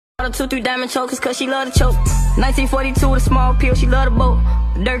2-3 diamond chokers cause she love to choke. 1942 with a small pill, she love the boat.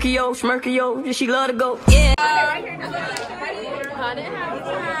 Durkio, Schmirkio, she love to go. Yeah.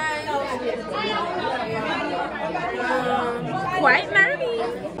 Quite nervy.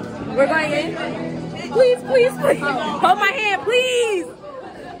 We're going in. Please, please, please. Hold my hand, please.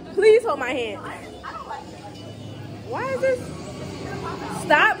 Please hold my hand. Why is this?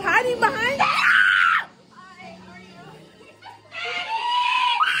 Stop hiding behind it.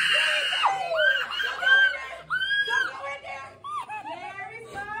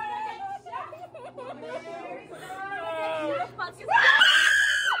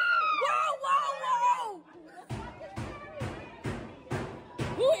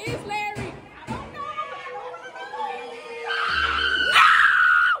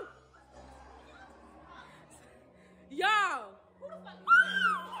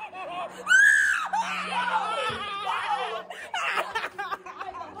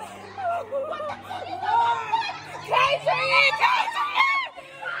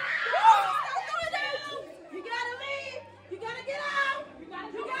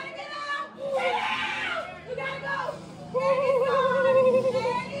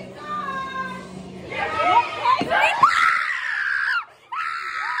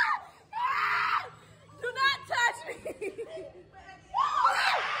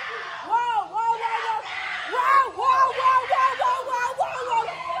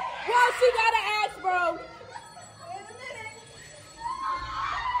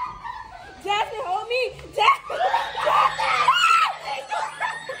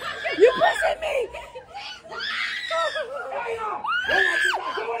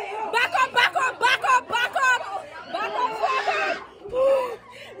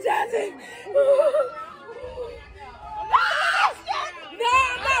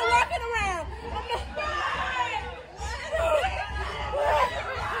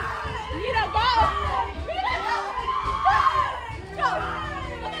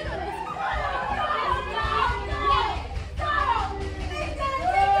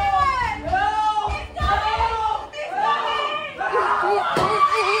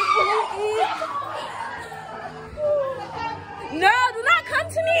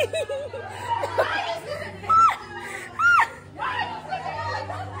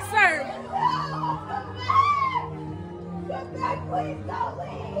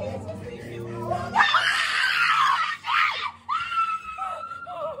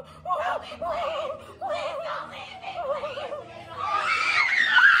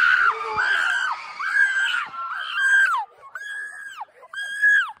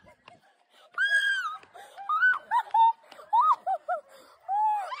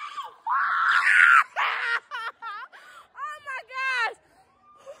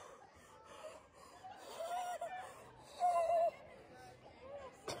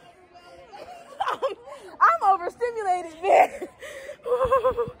 Overstimulated, man.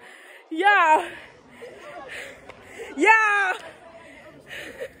 Yeah. Yeah.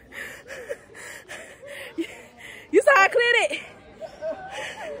 You saw I cleared it.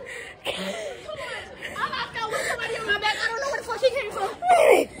 I'm not going with somebody on my back. I don't know where the fuck she came from.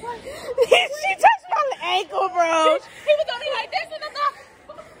 She touched my ankle, bro. He was only like this and I thought.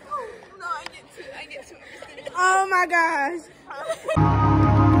 No, I get too. Oh my gosh.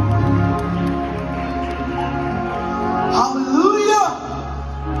 Hallelujah!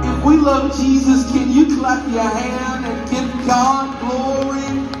 If we love Jesus, can you clap your hand and give God glory?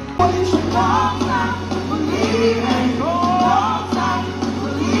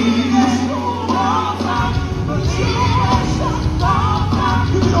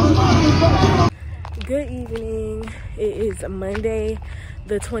 Good evening. It is Monday,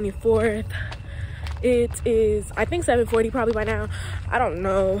 the 24th. It is, I think 7:40 probably by now. I don't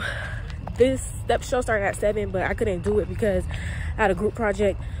know. This step show started at 7, but I couldn't do it because I had a group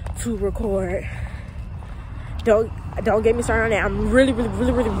project to record. Don't get me started on that. I'm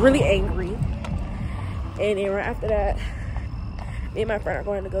really angry. And then right after that, me and my friend are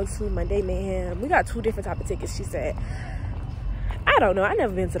going to go to Monday Mayhem. We got 2 different type of tickets, she said. I don't know. I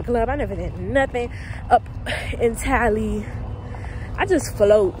never been to the club. I never did nothing up in Tally. I just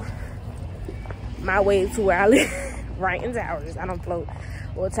float my way to where I live, right in Towers. I don't float.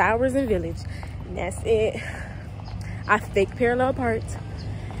 Well, Towers and Village. And that's it. I fake parallel parked.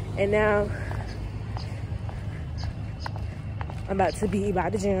 And now I'm about to be by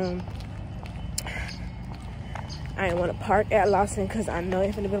the gym. I didn't want to park at Lawson because I know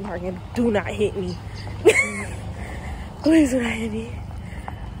if anybody parking, do not hit me. Please do not hit me.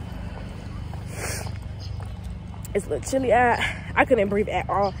 It's a little chilly out. I couldn't breathe at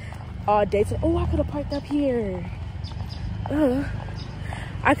all day. Oh, I could have parked up here.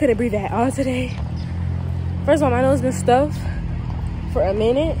 I couldn't breathe at all today. First of all, my nose been stuffed for a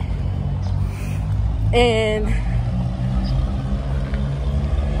minute. And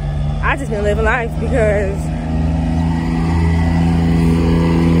I just been living life because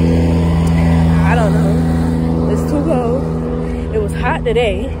I don't know. It's too cold. It was hot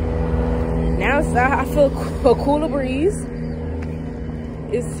today. Now I feel a cooler breeze.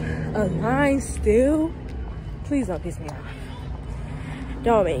 It's a line still. Please don't piss me off.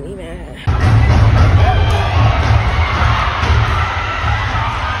 Don't make me mad.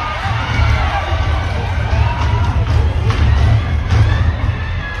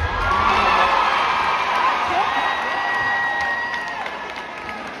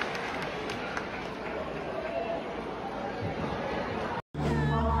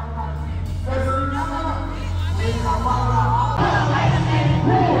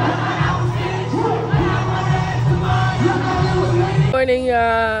 Morning,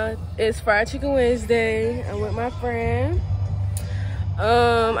 y'all. It's Fried Chicken Wednesday. I'm with my friend.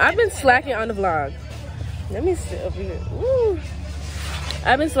 I've been slacking on the vlog. Let me sit over here. Woo.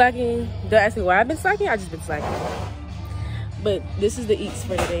 I've been slacking. Don't ask me why I've been slacking. I just been slacking. But this is the eats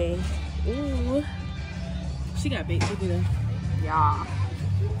for today. Ooh. She got baked. Look at her. Yeah.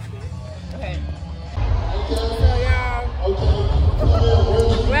 Okay. So y'all,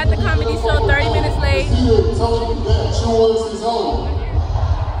 we're at the comedy show 30 minutes late.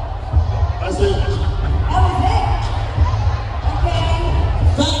 That's it. That was it. Okay.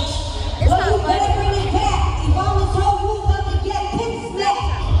 Thanks. It's not funny. Better bring it back. Yvonne told you about to get pit snack.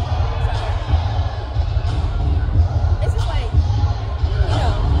 This is like, you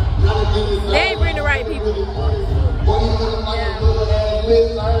know. They ain't bring the right people.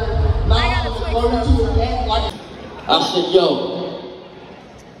 I said, yo.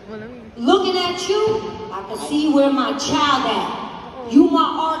 Looking at you, I can see where my child at. You my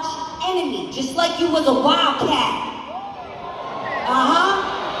arch enemy, just like you was a wildcat.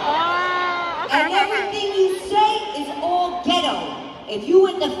 And everything you say is all ghetto. If you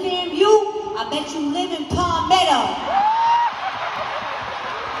in the FAMU, I bet you live in Palmetto.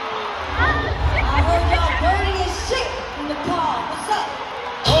 I heard y'all burning your shit in the car. What's up?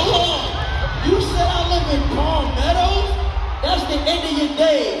 Hold on. You said I live in Palmetto? That's the end of your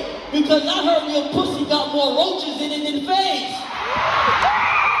day. Because I heard your pussy got more roaches in it than face.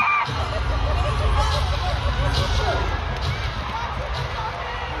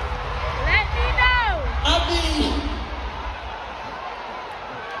 Let me know. I mean,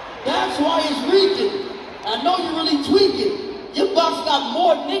 that's why it's reeking. I know you really tweaking. Your box got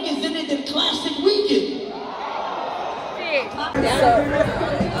more niggas in it than Classic Weekend.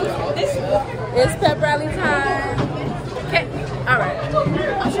 It's pep rally time. Okay. All right.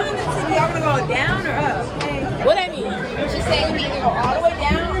 I'm trying to see, y'all wanna go down or up? What I mean? She's saying you need to go all the way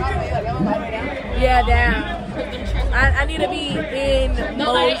down or all the way up. Y'all wanna go all the way down? Yeah, down. I need to be in.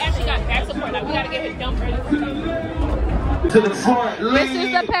 No, they actually got back support. Like, we gotta get his dump ready. To the front, This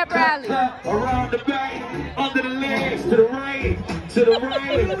is the pep rally. around the back, under the legs, to the right, to the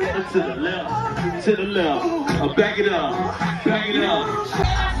right, to the left, to the left. Back it up, back it up.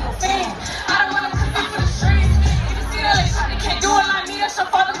 I don't wanna put you for the streets. If you see that, you can't do it like me. That's your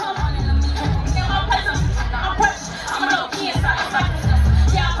father. Come on.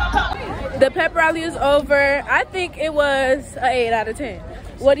 The pep rally is over. I think it was an 8 out of 10.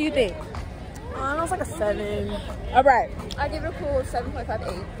 What do you think? It was like a 7. All right. I give it a cool 7.5 to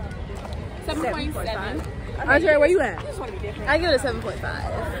 8. 7.7. Andre, where you at? I just want to be different. I give it a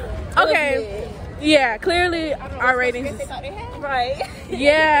 7.5. Okay. Yeah, clearly our ratings. Right.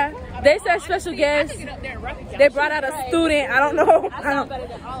 Yeah. They said special guest. They brought out a student. I don't know.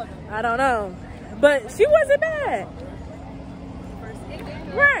 I don't know. But she wasn't bad.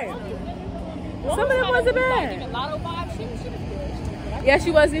 Right. Some of them wasn't bad. Yeah,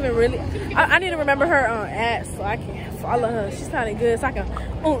 she wasn't even really. I need to remember her ads so I can follow her. She's sounding good, so I can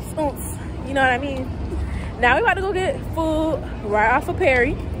ounce. You know what I mean? Now we about to go get food right off of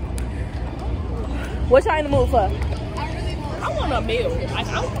Perry. What y'all in the mood for? I want a meal.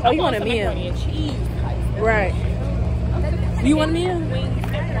 Oh, you want a meal? Right. You want a meal?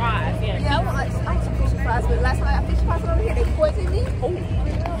 Wings and fries. Yeah, I want some fish and fries, but last time I got fish and fries over here, they poisoned me.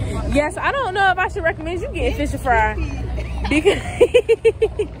 Yes, I don't know if I should recommend you getting fish and fry. Because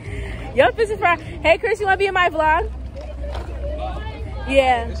your fish and fry. Hey Chris, you wanna be in my vlog?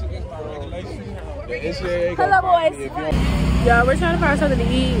 Yeah. Hello boys. Y'all, we're trying to find something to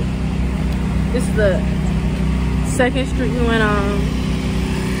eat. This is the second street we went on.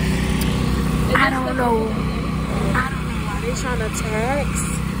 I don't know why they're trying to tax.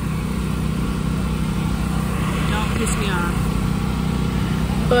 Don't piss me off.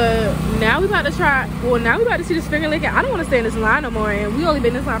 But now we about to try, well, now we about to see this finger licking. I don't want to stay in this line no more, and we only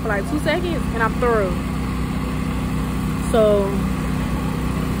been in this line for like 2 seconds and I'm through. So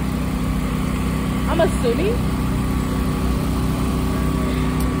I'm assuming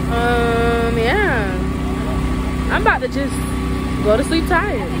yeah, I'm about to just go to sleep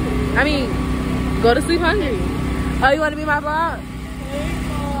tired. I mean, go to sleep hungry. Oh, you want to be my vlog?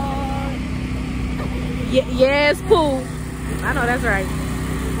 Yes, Pooh. I know that's right.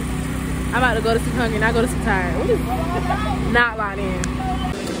 I'm about to go to sleep hungry, not go to sleep tired. What is not locked in?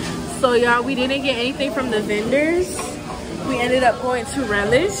 So y'all, we didn't get anything from the vendors. We ended up going to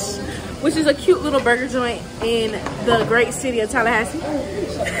Relish, which is a cute little burger joint in the great city of Tallahassee.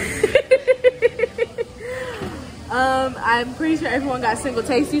 I'm pretty sure everyone got single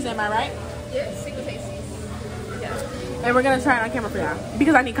tasties, am I right? Yes, single tasties. Yeah. And we're gonna try it on camera for y'all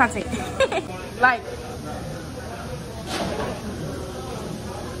because I need content. Like,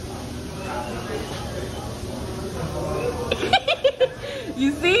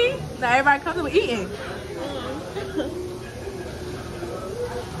 you see? Now everybody comfortable eating.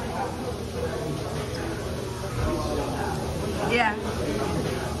 Yeah.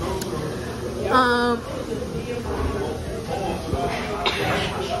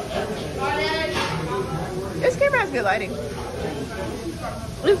 This camera has good lighting.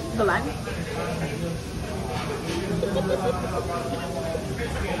 It's the lighting.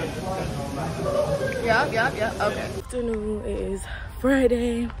 Yup. Okay. Afternoon, it is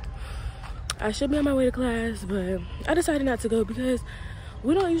Friday. I should be on my way to class, but I decided not to go because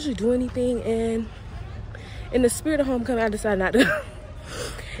we don't usually do anything, and in the spirit of homecoming, I decided not to go.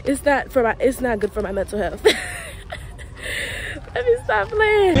 It's not good for my mental health. Let me stop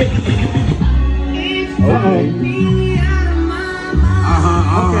playing.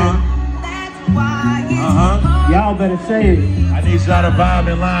 Y'all better say it. I need y'all to vibe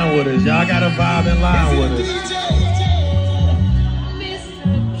in line with us. Y'all gotta vibe in line with us.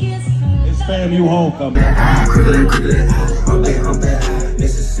 It's FAMU homecoming.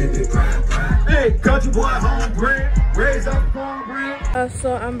 Hey, country boy, home bread, raised up cornbread.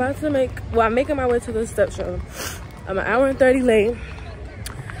 So I'm about to I'm making my way to the step show. I'm an hour and 30 late.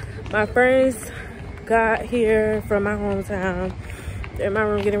 My friends got here from my hometown. They're in my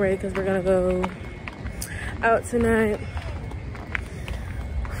room getting ready because we're gonna go out tonight.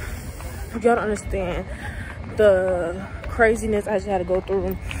 Y'all don't understand the craziness I just had to go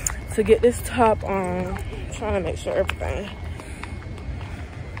through to get this top on. I'm trying to make sure everything.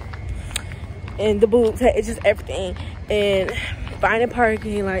 And the boots, it's just everything. And finding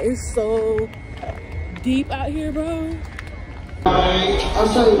parking, like, it's so deep out here, bro. I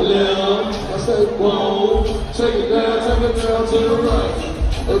say left, I say whoa, take it down to the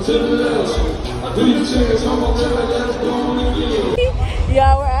right, or to the left. Do your chance, I'm gonna tell it, let's go on again.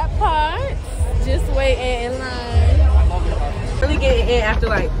 Y'all, we're at Potts, just waiting in line. Really getting in after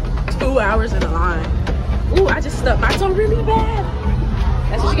like 2 hours in the line. Ooh, I just stuck my toe really bad.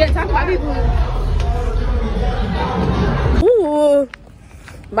 That's what you get to talk about, people. Ooh,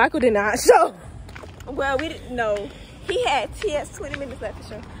 Michael did not show. Well, we didn't know. He had 20 minutes left to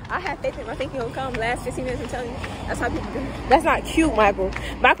show. I had faith in him. I think he'll come last 15 minutes. I'm telling you. That's how people do. That's not cute, Michael.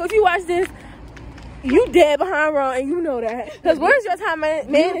 Michael, if you watch this, you dead behind wrong, and you know that. Because where's your time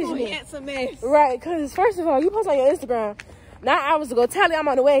management? Handsome man. Right, because first of all, you post on your Instagram 9 hours ago. Tally, I'm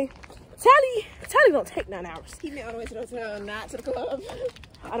on the way. Tally don't take 9 hours. He meant on the way to the hotel, not to the club.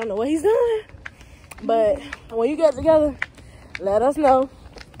 I don't know what he's doing. But when you get together, let us know.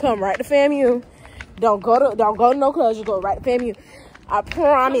 Come right to FAMU. Don't go to no clubs. You go right to FAMU. I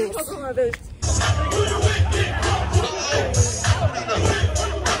promise.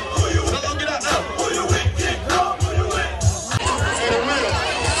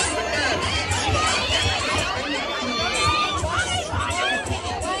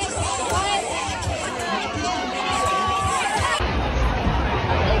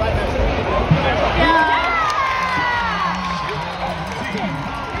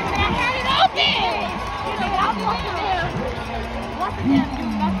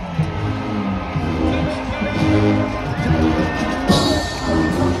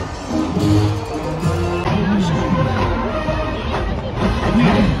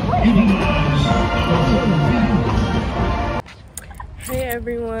 Hey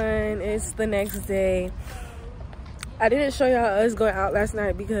everyone, it's the next day. I didn't show y'all us going out last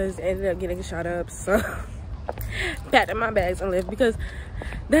night because it ended up getting shot up, so packed in my bags and left because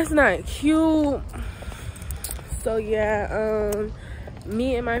that's not cute. So yeah,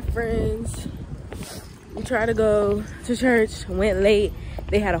 me and my friends, we tried to go to church, went late.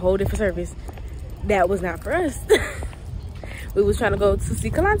 They had a whole different service that was not for us. We was trying to go to see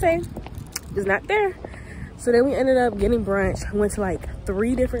Kalante. It's not there. So then we ended up getting brunch. Went to like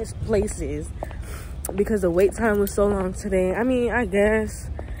 3 different places because the wait time was so long today. I mean, I guess,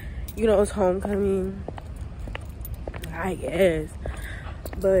 you know, it's homecoming. I guess.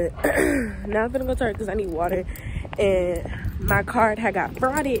 But now I'm gonna go start because I need water. And my card had got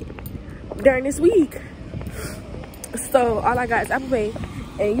frauded during this week. So all I got is Apple Pay.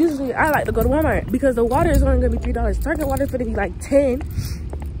 And usually I like to go to Walmart because the water is only gonna be $3. Target water is gonna be like 10.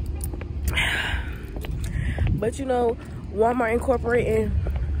 But you know, Walmart Incorporated,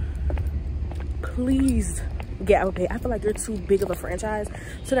 please get Apple Pay. I feel like you're too big of a franchise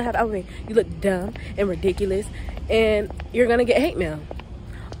to not have Apple Pay. You look dumb and ridiculous, and you're gonna get hate mail.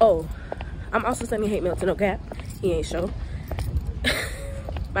 Oh, I'm also sending hate mail to No Cap. He ain't show.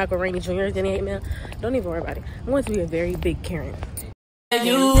 Michael Rainey Jr. is getting hate mail. Don't even worry about it. I'm going to be a very big Karen.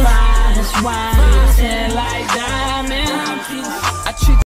 You